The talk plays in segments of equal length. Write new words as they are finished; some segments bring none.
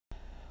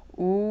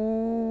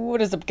Ooh, what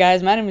is up,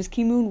 guys? My name is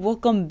Mcmmo.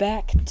 Welcome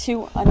back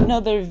to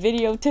another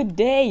video.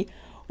 Today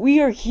we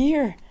are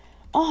here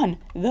on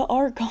the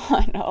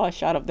Archon. Oh, I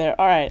shot up there.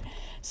 Alright,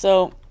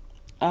 so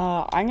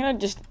I'm gonna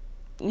just,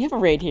 we have a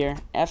raid here.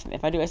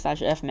 If I do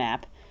 /F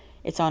map,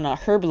 it's on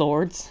Herb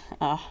Lords.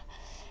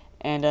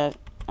 And let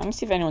me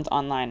see if anyone's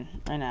online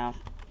right now.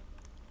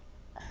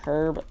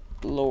 Herb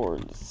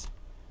Lords.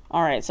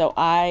 Alright, so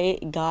I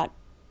got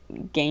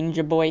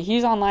Ganja Boy.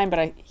 He's online,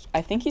 but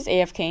I think he's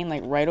AFKing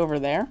like right over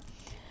there.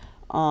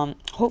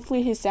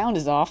 Hopefully his sound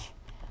is off.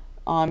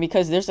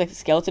 Because there's like a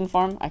skeleton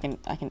farm.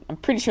 I'm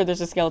pretty sure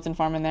there's a skeleton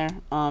farm in there.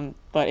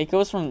 But it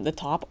goes from the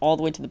top all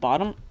the way to the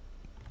bottom.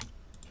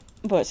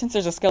 But since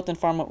there's a skeleton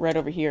farm right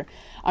over here,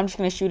 I'm just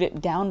gonna shoot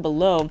it down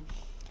below.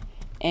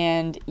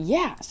 And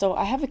yeah, so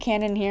I have a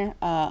cannon here.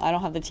 I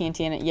don't have the TNT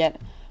in it yet,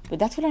 but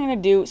that's what I'm gonna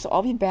do. So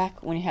I'll be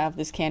back when you have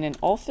this cannon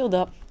all filled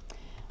up.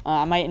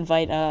 I might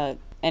invite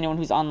anyone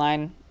who's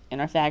online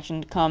in our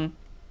faction to come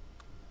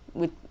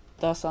with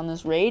us on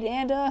this raid,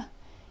 and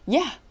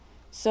yeah,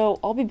 so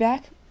I'll be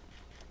back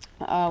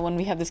when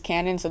we have this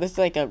cannon. So this is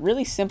like a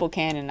really simple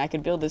cannon. I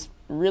could build this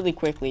really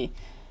quickly.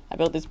 I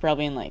built this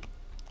probably in like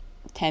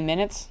 10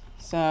 minutes.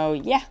 So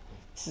yeah,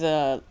 this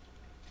is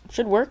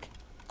should work.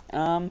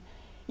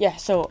 Yeah,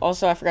 so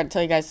also I forgot to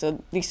tell you guys,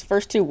 so these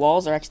first two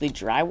walls are actually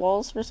dry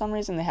walls for some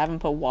reason. They haven't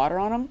put water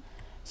on them.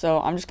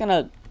 So I'm just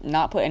gonna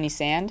not put any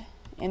sand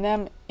in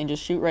them and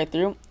just shoot right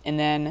through, and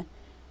then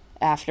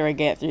after I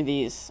get through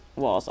these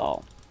walls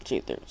I'll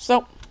shoot through.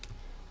 So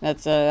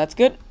that's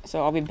good.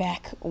 So I'll be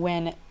back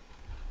when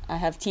I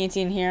have TNT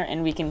in here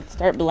and we can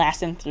start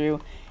blasting through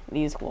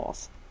these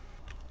walls.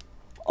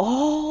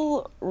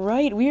 All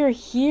right, we are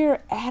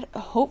here at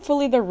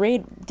hopefully the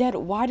raid. Dead,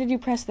 why did you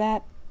press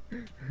that?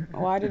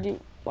 Why did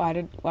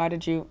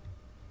you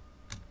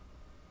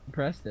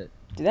pressed it?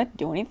 Did that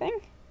do anything?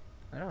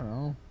 I don't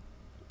know.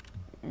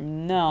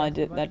 No, I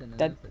did that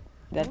did.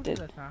 That's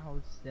not how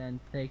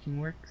stand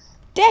faking works.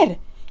 Dead!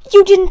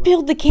 You didn't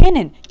build the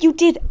cannon! You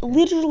did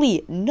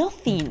literally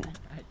nothing!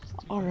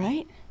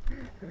 Alright?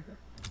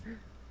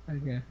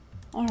 Okay.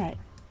 Alright.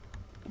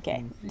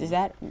 Okay, does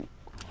that...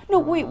 No,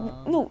 wait,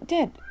 no,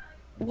 Dead.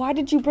 Why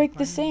did you break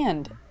the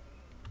sand?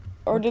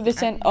 Or did the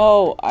sand...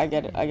 Oh, I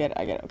get it.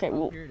 Okay,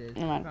 well,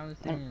 never mind.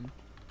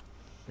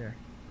 There,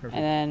 perfect.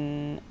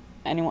 And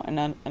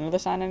then, another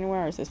sign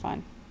anywhere, or is this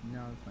fine?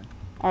 No, it's fine.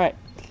 Alright.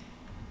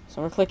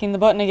 So we're clicking the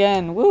button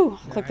again. Woo!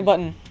 Yeah, Click the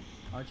button.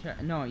 I'll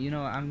check. No, you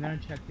know, I'm gonna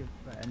check if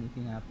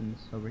anything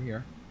happens over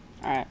here.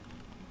 Alright.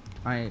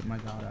 I ate my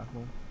god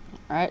apple.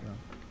 Alright.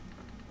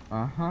 So.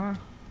 Uh-huh.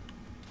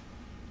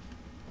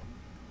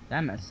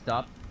 That messed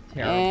up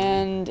terribly.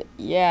 And,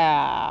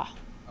 yeah.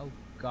 Oh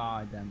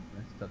god, that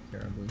messed up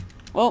terribly.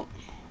 Well,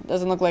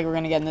 doesn't look like we're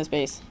gonna get in this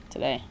base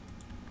today.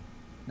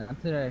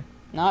 Not today.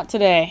 Not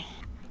today.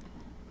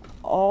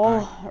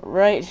 All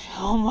right.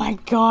 Oh my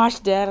gosh,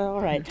 Dad.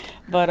 All right.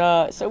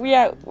 But so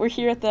we're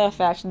here at the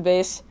faction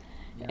base,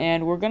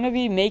 and we're gonna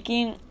be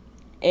making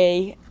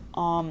a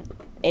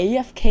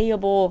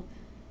AFKable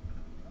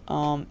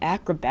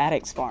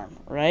acrobatics farm,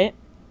 right?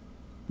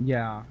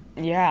 Yeah.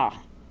 Yeah.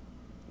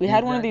 We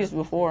had one of these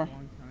before.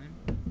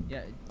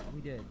 Yeah,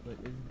 we did. But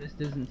if this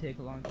doesn't take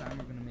a long time,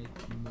 we're gonna make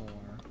more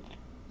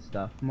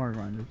stuff, more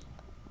grinders.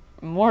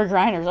 More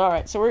grinders. All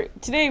right. So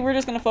today we're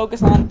just gonna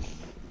focus on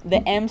the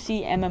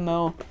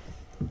Mcmmo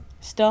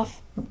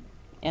stuff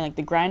and like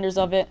the grinders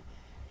of it,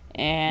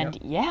 and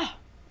yeah,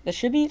 that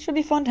should be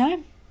fun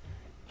time.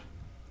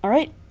 All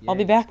right, I'll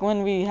be back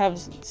when we have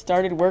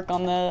started work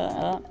on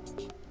the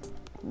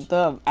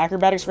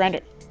acrobatics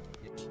grinder.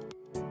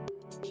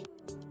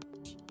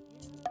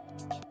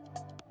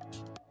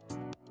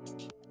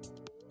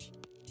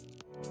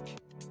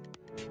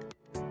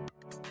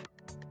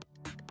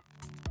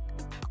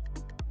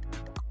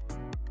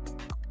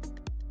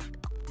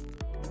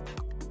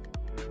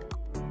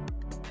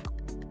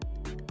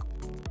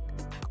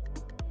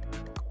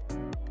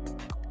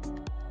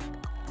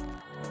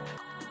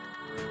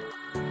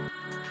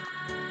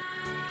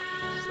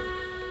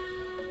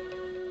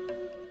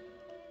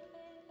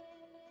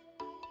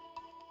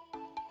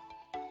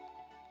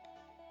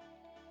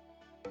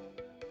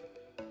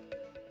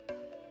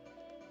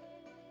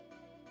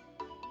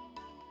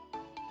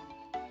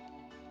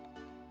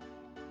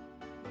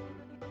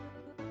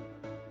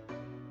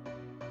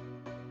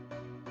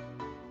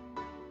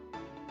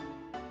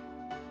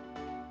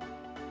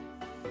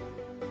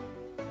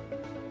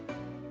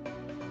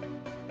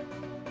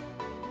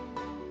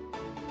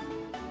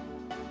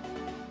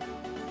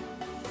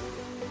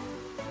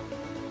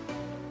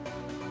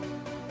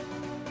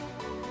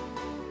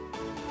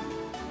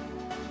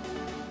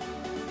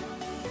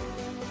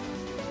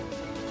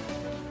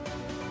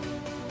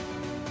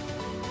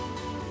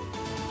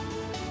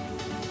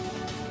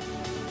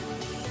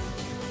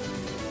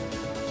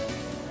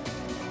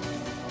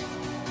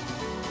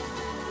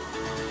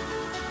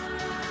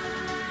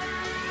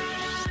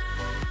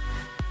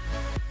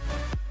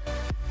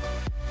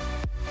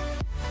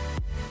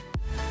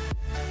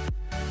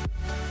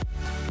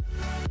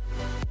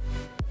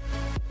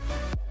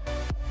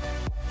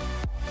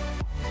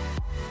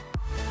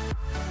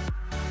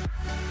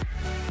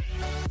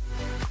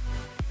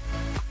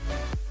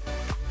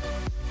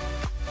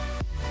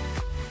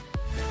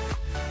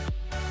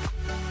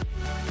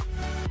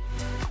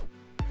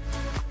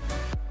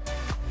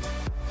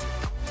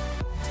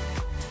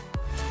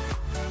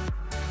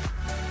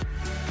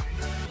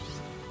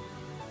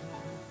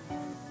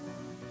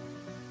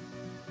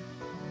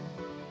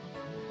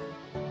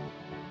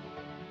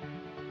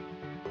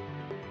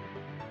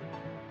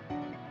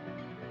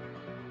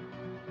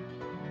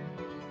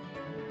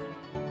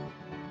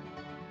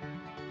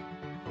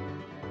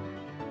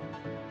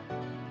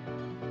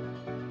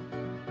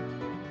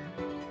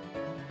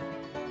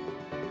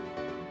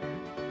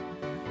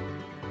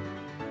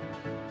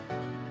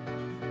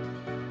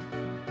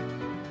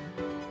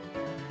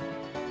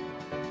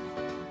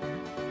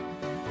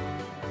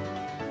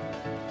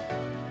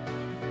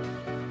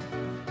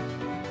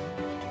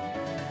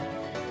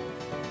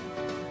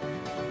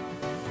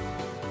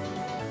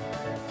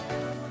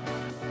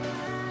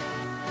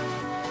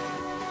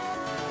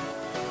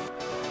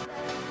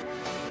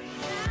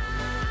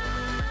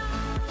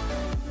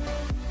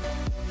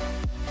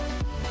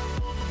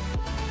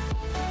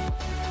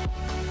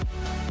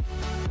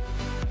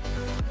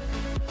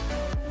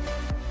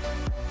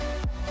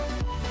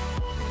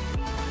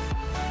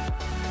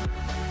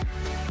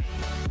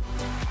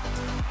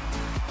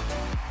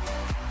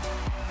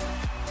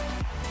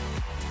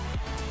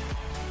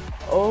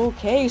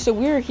 Okay, so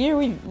we're here.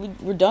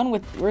 We're done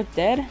with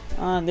Dead.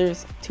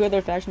 There's two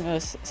other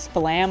factions.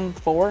 Splam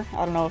 4.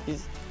 I don't know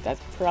if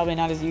that's probably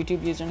not his YouTube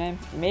username.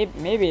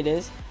 Maybe it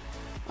is.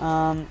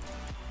 All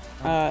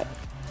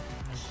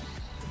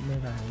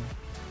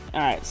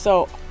right.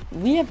 So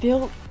we have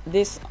built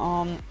this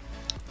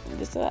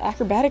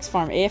acrobatics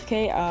farm,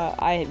 AFK.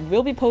 I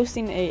will be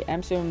posting a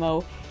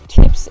Mcmmo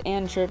tips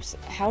and trips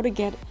how to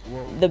get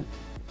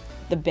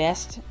the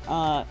best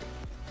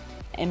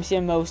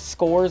MCMO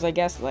scores, I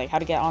guess, like how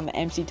to get on the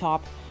MC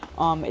top.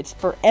 It's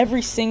for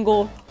every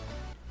single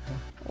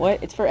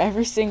it's for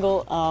every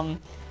single for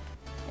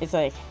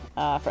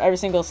every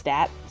single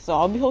stat. So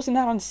I'll be posting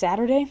that on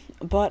Saturday,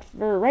 but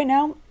for right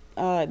now,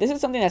 this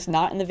is something that's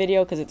not in the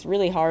video because it's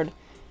really hard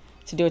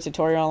to do a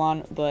tutorial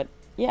on. But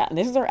yeah,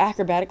 this is our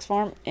acrobatics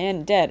farm.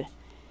 And Dead,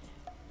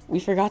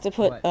 we forgot to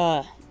put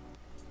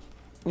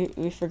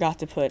we forgot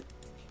to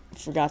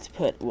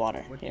put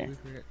water here.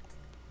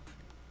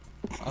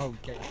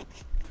 Okay.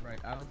 Right.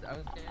 I was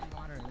getting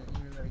water and then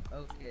you were like,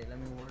 okay, let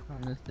me work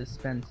on this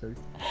dispenser.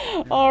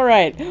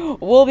 Alright,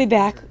 we'll be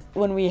back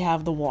when we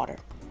have the water.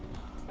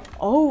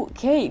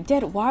 Okay,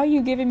 Dead, why are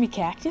you giving me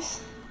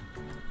cactus?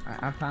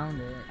 I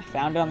found it. I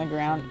found it on the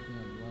ground.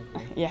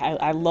 Yeah,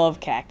 I love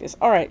cactus.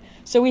 Alright,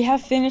 so we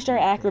have finished our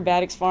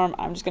acrobatics farm.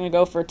 I'm just gonna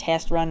go for a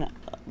test run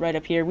right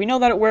up here. We know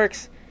that it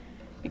works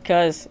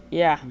because,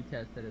 yeah,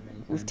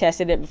 we've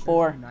tested it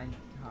before.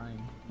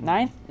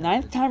 Ninth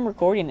time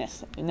recording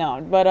this.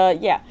 No,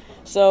 but yeah.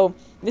 So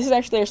this is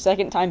actually our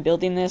second time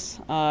building this.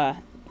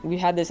 We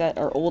had this at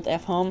our old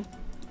F home,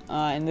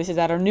 and this is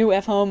at our new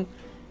F home.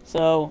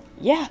 So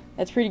yeah,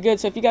 that's pretty good.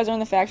 So if you guys are in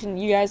the faction,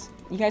 you guys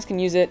can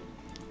use it.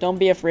 Don't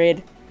be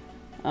afraid.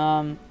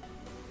 Yeah,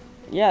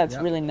 it's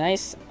really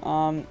nice.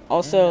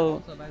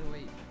 Also, by the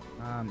way,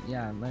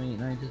 yeah, let me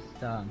just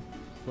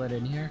split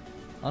in here.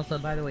 Also,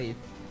 by the way,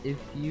 if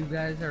you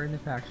guys are in the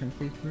faction,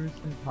 please brew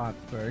some pots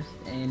first,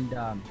 and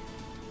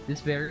this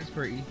varies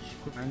for each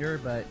grinder,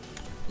 but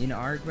in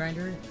our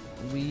grinder,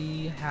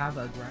 we have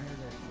a grinder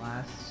that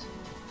lasts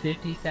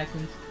 50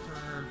 seconds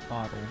per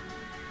bottle.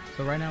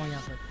 So right now we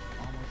have like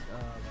almost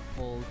a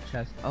full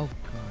chest. Oh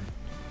god.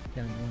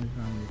 Kevin, what is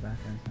wrong with your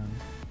background sound?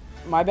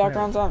 My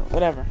background's on?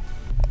 Whatever.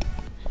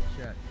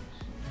 Shut.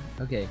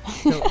 Okay,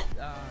 so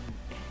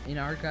in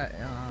our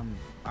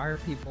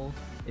people,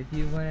 if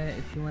you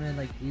wanna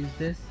like use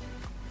this,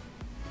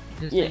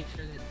 just make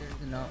sure that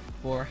there's enough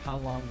for how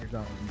long you're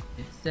going.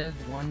 It says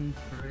 1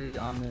 per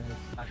on the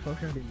splash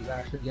potion, but you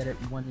actually get it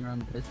when you're on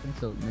the piston,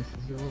 so it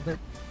misses you a little bit.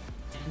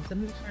 And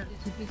some people start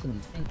to do some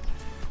things.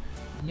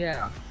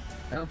 Yeah.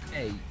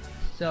 Okay.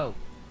 So,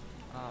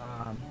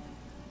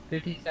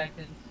 50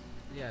 seconds.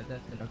 Yeah,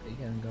 that's it. Okay,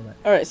 Kevin, go back.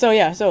 All right. So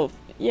yeah. So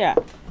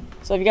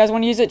if you guys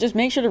want to use it, just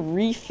make sure to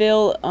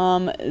refill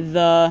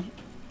the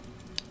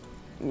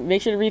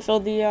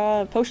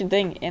potion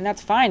thing, and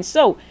that's fine.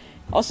 So.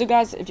 Also,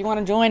 guys, if you want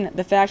to join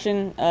the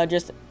faction,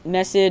 just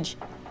message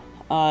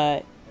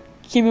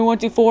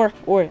Mcmmo124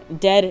 or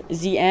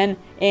DeadZN,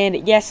 and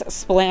yes,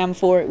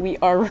 Splam4. We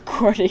are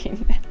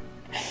recording.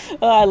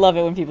 I love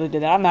it when people do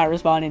that. I'm not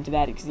responding to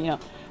that because, you know.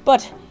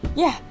 But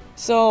yeah,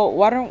 so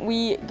why don't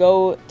we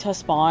go to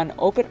spawn,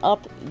 open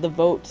up the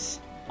votes,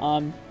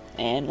 and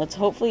let's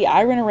hopefully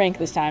I win a rank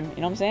this time. You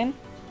know what I'm saying?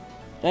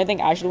 Do I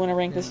think I should win a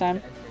rank this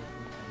time?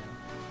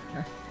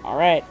 All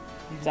right.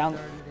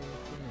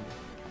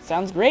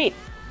 Sounds great.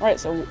 Alright,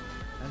 so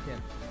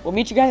we'll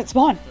meet you guys at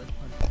spawn.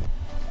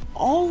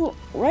 All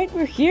right,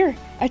 we're here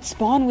at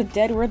spawn with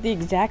Dead. We're at the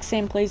exact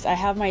same place. I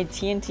have my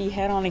TNT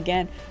head on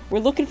again.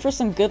 We're looking for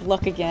some good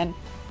luck again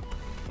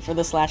for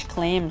the /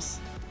 claims.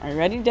 Are you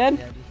ready, Dead?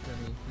 Yeah, just for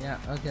me. Yeah,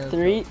 okay.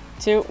 3,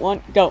 2,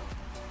 1, go.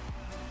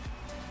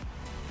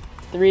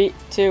 3,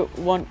 2,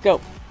 1,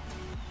 go.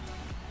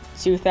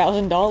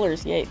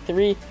 $2,000. Yay.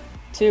 3,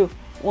 2,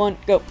 1,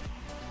 go.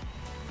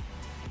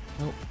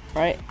 Nope.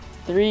 Alright.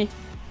 3,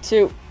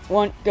 2,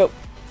 1, go.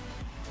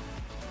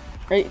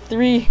 Right,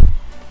 3,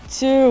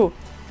 2,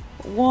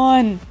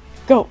 1,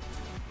 go.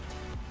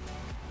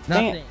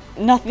 Nothing.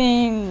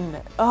 Nothing.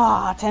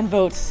 Ah, 10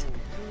 votes. It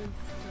was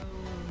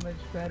so much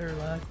better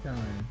last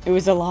time. It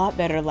was a lot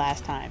better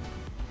last time.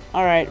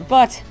 Alright,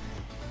 but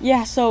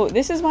yeah, so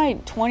this is my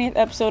 20th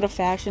episode of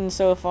Faction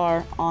so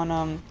far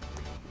on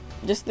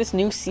just this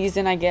new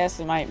season, I guess,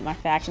 in my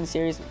Faction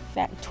series.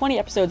 20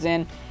 episodes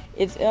in.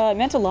 It's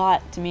meant a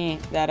lot to me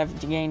that I've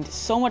gained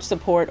so much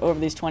support over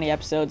these 20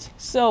 episodes.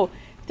 So,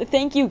 to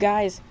thank you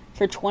guys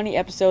for 20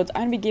 episodes,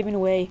 I'm going to be giving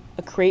away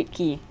a crate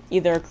key.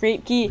 Either a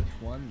crate key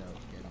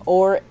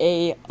or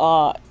a,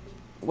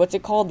 what's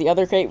it called? The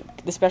other crate,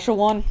 the special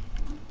one?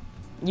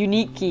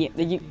 Unique key.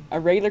 A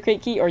regular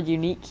crate key or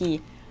unique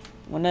key.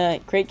 Want a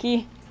crate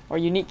key or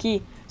unique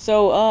key?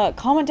 So,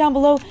 comment down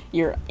below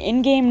your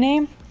in-game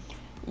name,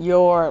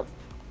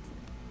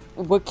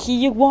 what key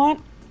you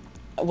want,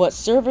 what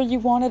server you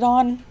want it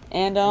on,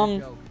 and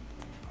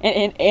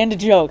a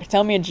joke.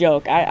 Tell me a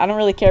joke. I don't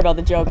really care about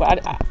the joke,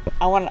 but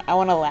I want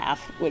to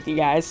laugh with you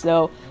guys.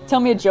 So tell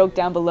me a joke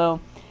down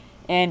below,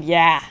 and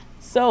yeah.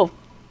 So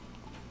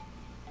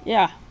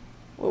yeah,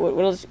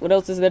 What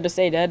else is there to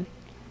say, Dad?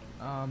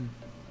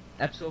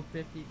 Episode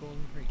 50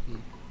 Golden Crate Key.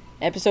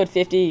 Episode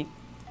 50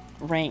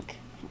 rank.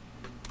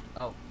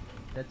 Oh,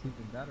 that's even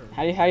better.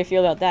 How do you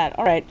feel about that?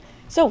 All right.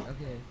 So,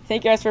 Okay.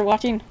 thank you guys for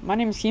watching. My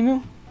name is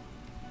Mcmmo,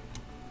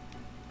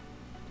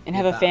 and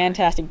have a Goodbye.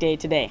 fantastic day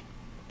today.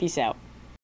 Peace out.